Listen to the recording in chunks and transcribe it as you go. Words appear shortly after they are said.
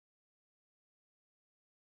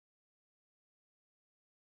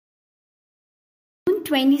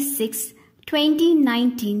26,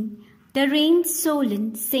 2019, the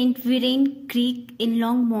rain-swollen St. Viren Creek in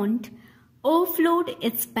Longmont overflowed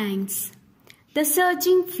its banks. The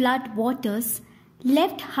surging flood waters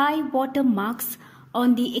left high water marks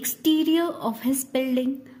on the exterior of his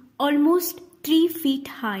building almost 3 feet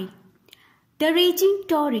high. The raging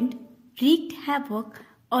torrent wreaked havoc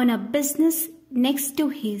on a business next to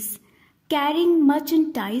his, carrying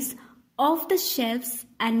merchandise off the shelves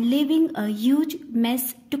and leaving a huge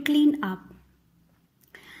mess to clean up.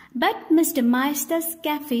 But Mr. Meister's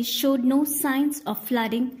cafe showed no signs of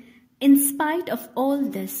flooding in spite of all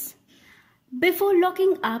this. Before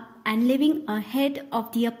locking up and leaving ahead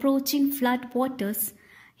of the approaching flood waters,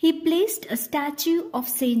 he placed a statue of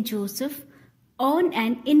St. Joseph on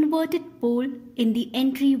an inverted pole in the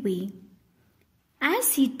entryway.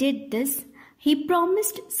 As he did this, he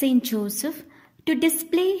promised St. Joseph to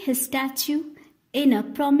display his statue in a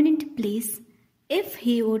prominent place if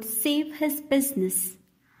he would save his business.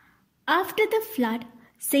 After the flood,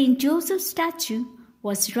 St. Joseph's statue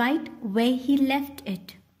was right where he left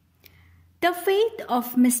it. The faith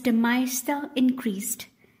of Mr. Meister increased.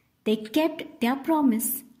 They kept their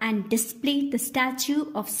promise and displayed the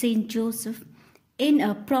statue of St. Joseph in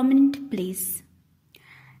a prominent place.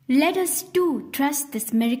 Let us too trust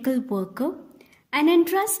this miracle worker and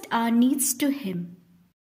entrust our needs to him.